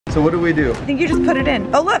So what do we do? I think you just put it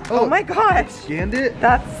in. Oh look, oh my gosh. Scanned it?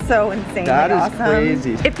 That's so insane. That is awesome.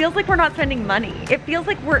 crazy. It feels like we're not spending money. It feels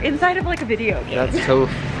like we're inside of like a video game. That's so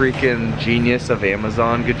freaking genius of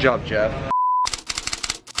Amazon. Good job, Jeff.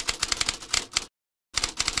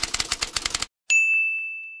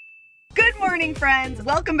 Good morning, friends.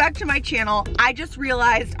 Welcome back to my channel. I just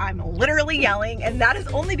realized I'm literally yelling, and that is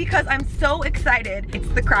only because I'm so excited. It's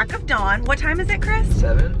the crack of dawn. What time is it, Chris?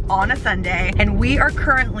 7. On a Sunday, and we are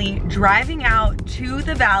currently driving out to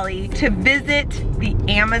the valley to visit the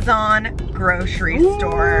Amazon grocery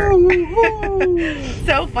store.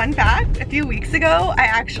 So fun fact, a few weeks ago, I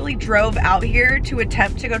actually drove out here to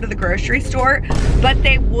attempt to go to the grocery store, but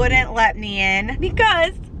they wouldn't let me in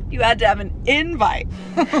because you had to have an invite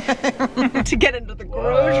to get into the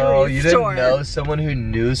grocery store. Oh, you didn't know someone who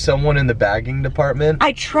knew someone in the bagging department?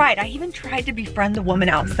 I tried. I even tried to befriend the woman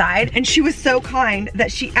outside, and she was so kind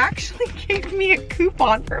that she actually gave me a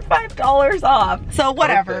coupon for $5 off. So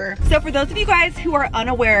whatever. Okay. So for those of you guys who are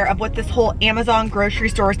unaware of what this whole Amazon grocery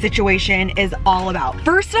store situation is all about,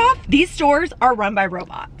 first off, these stores are run by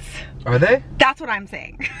robots. Are they? That's what I'm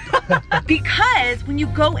saying. Because when you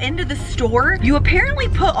go into the store, you apparently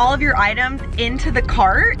put all of your items into the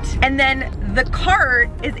cart, and then the cart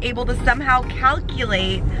is able to somehow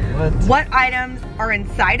calculate what items are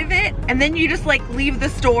inside of it, and then you just like leave the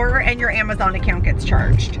store and your Amazon account gets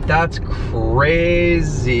charged. That's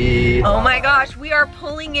crazy. Oh my gosh, we are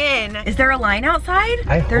pulling in. Is there a line outside?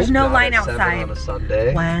 There's no line outside. On a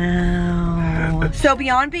Sunday. Wow. So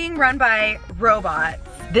beyond being run by robots,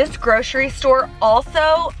 this grocery store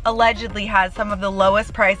also allegedly has some of the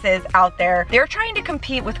lowest prices out there. They're trying to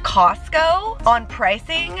compete with Costco on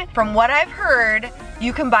pricing. From what I've heard,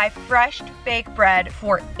 you can buy fresh baked bread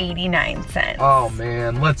for 89 cents. Oh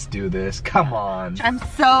man, let's do this. Come on. I'm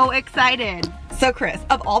so excited. So Chris,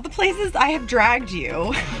 of all the places I have dragged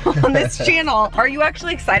you on this channel, are you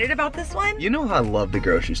actually excited about this one? You know I love the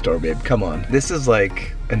grocery store, babe. Come on. This is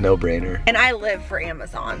like a no-brainer. And I live for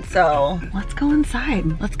Amazon, so let's go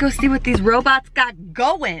inside. Let's go see what these robots got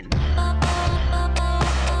going.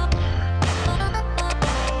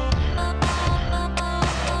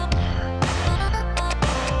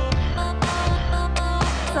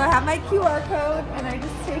 So I have my QR code and I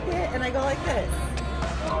just take it and I go like this.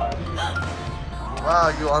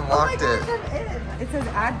 Wow, you unlocked it. I'm in. It says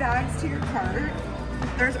add bags to your cart.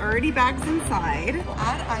 There's already bags inside.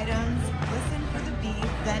 Add items, listen for the beep,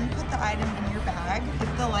 then put the item in your bag.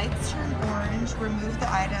 If the lights turn orange, remove the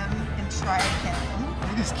item and try again.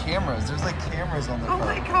 Look at these cameras. There's like cameras on the cart. Oh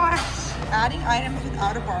my gosh. Adding items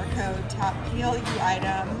without a barcode, tap PLU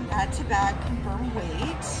item, add to bag, confirm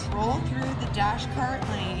weight, roll through the dash cart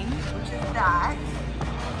lane, which is that.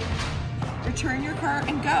 Return your cart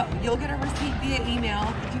and go. You'll get a receipt via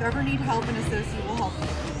email. If you ever need help, an associate will help you.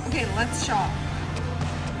 Okay, let's shop.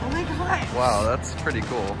 Oh my gosh. Wow, that's pretty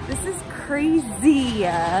cool. This is crazy.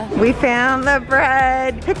 We found the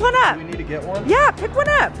bread. Pick one up. Do we need to get one? Yeah, pick one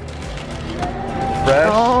up. Fresh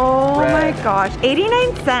Oh bread. my gosh,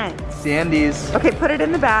 89 cents. Sandy's. Okay, put it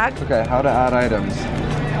in the bag. Okay, how to add items.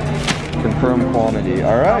 Confirm quantity.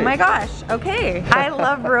 All right. Oh my gosh, okay. I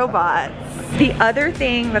love robots. The other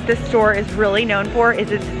thing that this store is really known for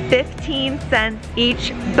is its 15 cents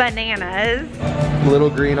each bananas. Little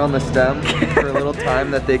green on the stem for a little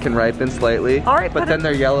time that they can ripen slightly. All right, but then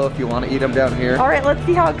they're yellow if you want to eat them down here. All right, let's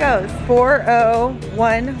see how it goes.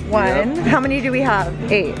 4011. Yep. How many do we have?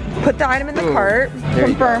 8. Put the item in the cart. There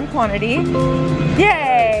you Confirm quantity.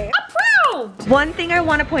 Yay! One thing I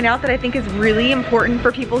want to point out that I think is really important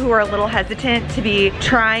for people who are a little hesitant to be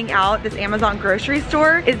trying out this Amazon grocery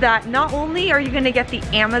store is that not only are you going to get the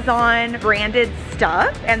Amazon branded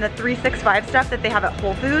stuff and the 365 stuff that they have at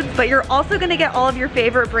Whole Foods, but you're also going to get all of your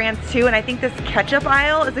favorite brands too, and I think this ketchup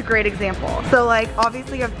aisle is a great example. So like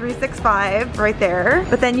obviously you have 365 right there,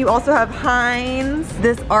 but then you also have Heinz,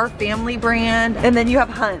 this Our Family brand, and then you have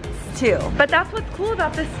Hunt's too. But that's what's cool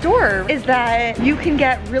about this store is that you can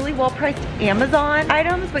get really well priced Amazon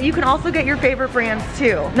items, but you can also get your favorite brands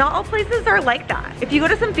too. Not all places are like that. If you go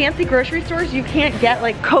to some fancy grocery stores, you can't get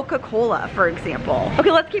like Coca-Cola, for example.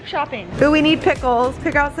 Okay, let's keep shopping. Ooh, we need pickles.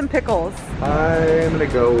 Pick out some pickles. I'm gonna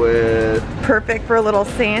go with... Perfect for a little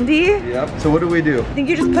Sandy. Yep. So what do we do? I think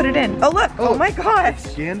you just put it in. Oh look, oh my gosh.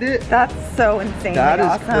 Scanned it? That's so insane. That is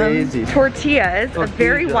awesome. crazy. Tortillas, a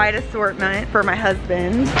very wide assortment for my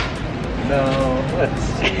husband. No, let's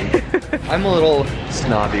see. I'm a little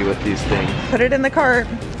snobby with these things. Put it in the cart.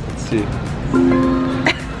 Let's see.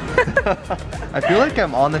 I feel like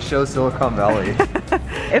I'm on the show Silicon Valley.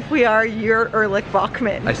 If we are, you're Erlich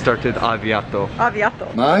Bachman. I started Aviato.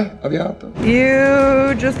 Aviato. My Aviato.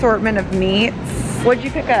 Huge assortment of meats. What'd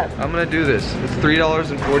you pick up? I'm gonna do this. It's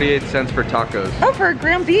 $3.48 for tacos. Oh, for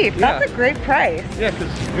ground beef. Yeah. That's a great price. Yeah,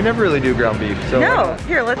 because we never really do ground beef. So No.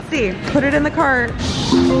 Here, let's see. Put it in the cart.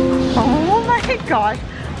 Oh my gosh.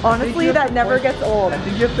 Honestly, that never gets old. I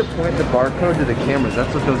think you have to point the barcode to the cameras.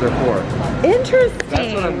 That's what those are for. Interesting.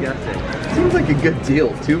 That's what I'm guessing. Seems like a good deal.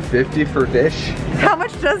 $2.50 for fish. How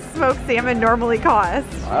much does smoked salmon normally cost?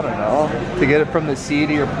 I don't know. To get it from the sea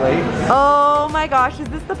to your plate. Oh my gosh, is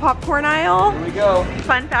this the popcorn aisle? Here we go.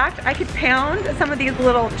 Fun fact, I could pound some of these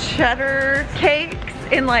little cheddar cakes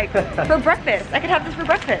in like, for breakfast. I could have this for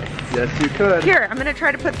breakfast. Yes, you could. Here, I'm gonna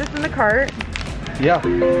try to put this in the cart. Yeah.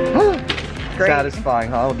 Great. Satisfying,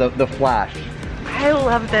 huh? The flash. I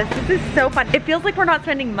love this. This is so fun. It feels like we're not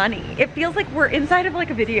spending money. It feels like we're inside of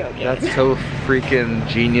like a video game. That's so freaking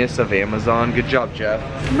genius of Amazon. Good job, Jeff.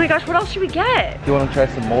 Oh my gosh, what else should we get? You want to try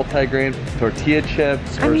some multi-grain tortilla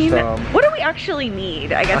chips or I mean, some... what do we actually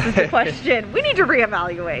need, I guess is the question. We need to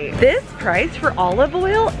reevaluate. This price for olive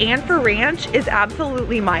oil and for ranch is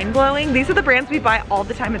absolutely mind-blowing. These are the brands we buy all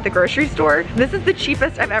the time at the grocery store. This is the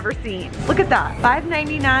cheapest I've ever seen. Look at that,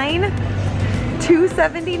 $5.99.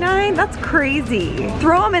 $2.79? That's crazy.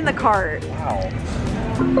 Throw them in the cart. Wow.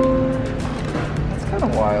 That's kind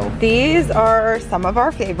of wild. These are some of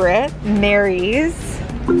our favorite. Mary's.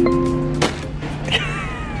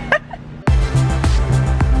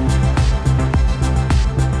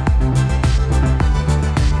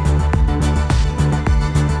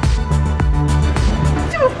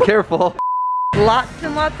 Careful. Lots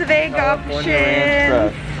and lots of egg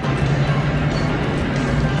options.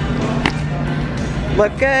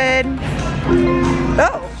 Look good.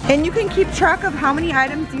 Oh, and you can keep track of how many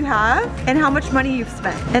items you have and how much money you've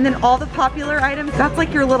spent. And then all the popular items, that's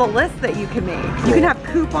like your little list that you can make. You can have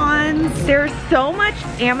coupons. There's so much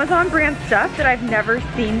Amazon brand stuff that I've never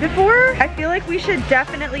seen before. I feel like we should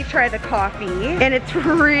definitely try the coffee. And it's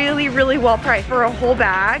really, really well priced for a whole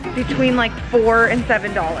bag between like $4 and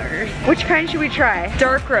 $7. Which kind should we try?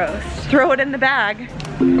 Dark roast. Throw it in the bag.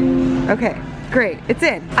 Okay. Great, it's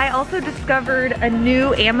in. I also discovered a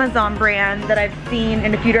new Amazon brand that I've seen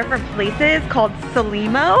in a few different places called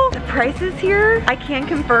Salimo. The prices here, I can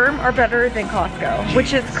confirm, are better than Costco,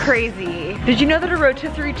 which is crazy. Did you know that a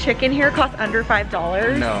rotisserie chicken here costs under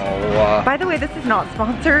 $5? No. By the way, this is not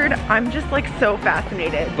sponsored. I'm just like so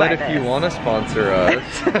fascinated by this. But if you want to sponsor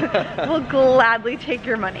us, we'll gladly take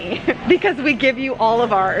your money because we give you all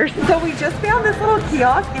of ours. So we just found this little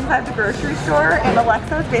kiosk inside the grocery store, and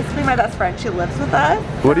Alexa is basically my best friend. She lives with us.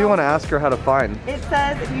 What do you want to ask her how to find? It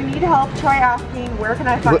says, if you need help, try asking, where can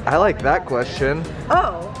I find I like that question.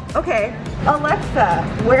 Oh, okay. Alexa,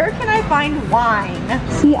 where can I find wine?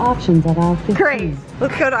 See options at aisle 15. Great.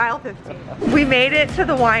 Let's go to aisle 15. We made it to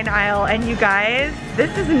the wine aisle, and you guys,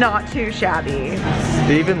 this is not too shabby.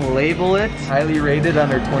 They even label it highly rated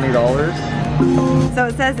under $20. So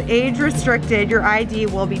it says age restricted, your ID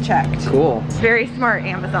will be checked. Cool. Very smart,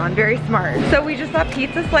 Amazon, very smart. So we just bought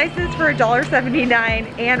pizza slices for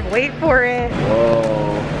 $1.79, and wait for it.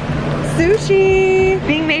 Whoa. Sushi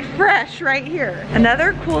being made fresh right here.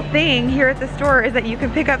 Another cool thing here at the store is that you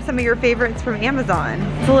can pick up some of your favorites from Amazon.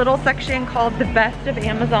 It's a little section called the best of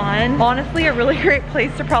Amazon. Honestly, a really great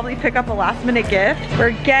place to probably pick up a last minute gift.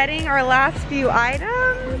 We're getting our last few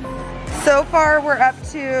items. So far we're up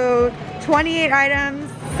to 28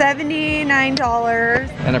 items, $79.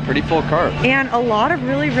 And a pretty full cart. And a lot of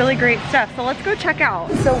really, really great stuff. So let's go check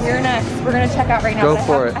out. So we're next. We're gonna check out right now. Go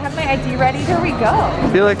for it. I have my ID ready. Here we go. I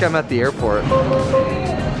feel like I'm at the airport.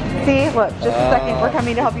 See, look, just a second. We're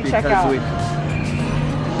coming to help you check out.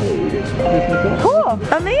 Cool,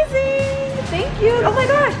 amazing. Thank you. Oh my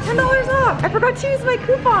gosh, $10 off. I forgot to use my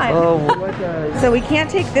coupon. Oh, what the... So we can't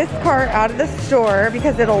take this cart out of the store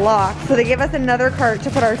because it'll lock. So they gave us another cart to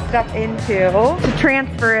put our stuff into to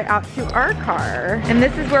transfer it out to our car. And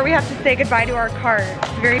this is where we have to say goodbye to our cart.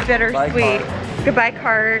 It's very bittersweet. Goodbye,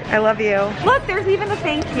 cart. I love you. Look, there's even a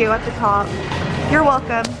thank you at the top. You're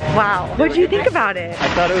welcome. Wow. What did you think about it?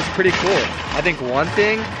 I thought it was pretty cool. I think one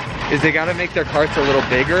thing is they gotta make their carts a little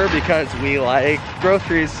bigger because we like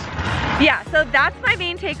groceries. Yeah, so that's my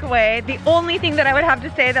main takeaway. The only thing that I would have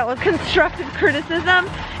to say that was constructive criticism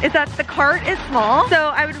is that the cart is small. So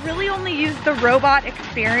I would really only use the robot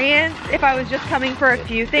experience if I was just coming for a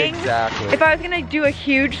few things. Exactly. If I was gonna do a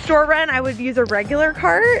huge store run, I would use a regular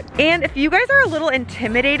cart. And if you guys are a little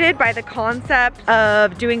intimidated by the concept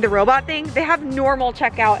of doing the robot thing, they have normal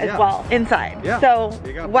checkout as well inside. Yeah.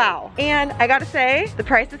 So, wow. And I gotta say, the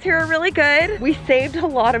prices here are really good. We saved a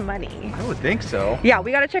lot of money. I would think so. Yeah,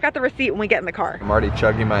 we gotta check out the receipt when we get in the car. I'm already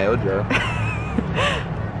chugging my Ojo.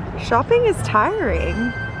 Shopping is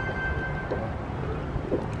tiring.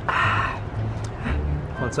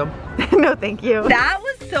 Want some? No, thank you. That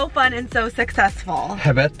was so fun and so successful.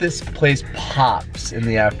 I bet this place pops in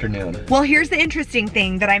the afternoon. Well, here's the interesting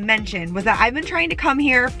thing that I mentioned was that I've been trying to come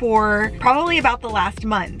here for probably about the last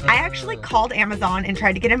month. I actually called Amazon and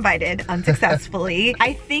tried to get invited unsuccessfully.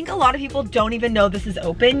 I think a lot of people don't even know this is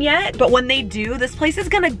open yet, but when they do, this place is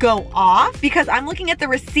gonna go off because I'm looking at the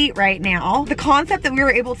receipt right now. The concept that we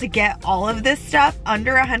were able to get all of this stuff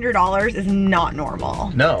under $100 is not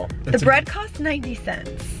normal. No. The bread costs 90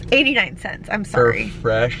 cents. 89 cents, I'm sorry. For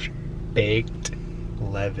fresh baked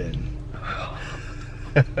leaven.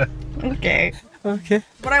 Okay. Okay.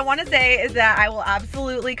 What I want to say is that I will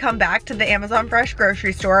absolutely come back to the Amazon Fresh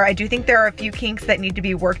grocery store. I do think there are a few kinks that need to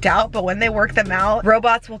be worked out, but when they work them out,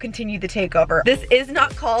 robots will continue the takeover. This is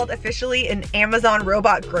not called officially an Amazon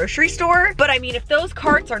robot grocery store, but I mean, if those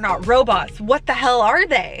carts are not robots, what the hell are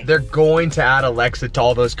they? They're going to add Alexa to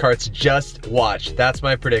all those carts. Just watch. That's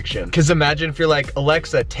my prediction. Because imagine if you're like,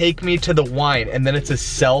 Alexa, take me to the wine, and then it's a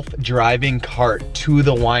self-driving cart to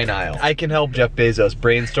the wine aisle. I can help Jeff Bezos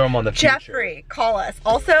brainstorm on the future. Jeffrey, call us.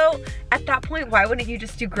 Also, at that point, why wouldn't you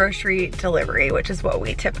just do grocery delivery, which is what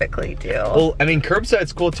we typically do? Well, I mean,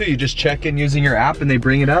 curbside's cool too. You just check in using your app and they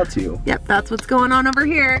bring it out to you. Yep, that's what's going on over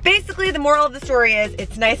here. Basically, the moral of the story is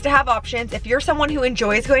it's nice to have options. If you're someone who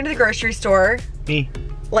enjoys going to the grocery store, Me.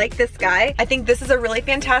 like this guy, I think this is a really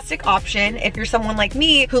fantastic option. If you're someone like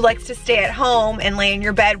me who likes to stay at home and lay in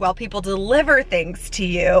your bed while people deliver things to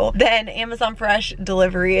you, then Amazon Fresh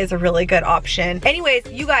delivery is a really good option. Anyways,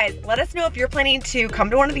 you guys, let us know if you're planning to come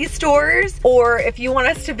to one of these stores or if you want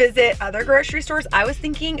us to visit other grocery stores. I was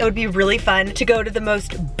thinking it would be really fun to go to the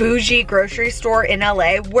most bougie grocery store in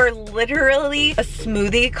LA where literally a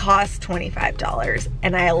smoothie costs $25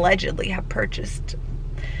 and I allegedly have purchased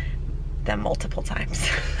them multiple times.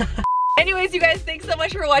 Anyways, you guys, thanks so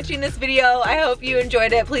much for watching this video. I hope you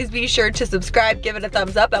enjoyed it. Please be sure to subscribe, give it a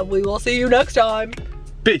thumbs up, and we will see you next time.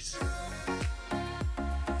 Peace.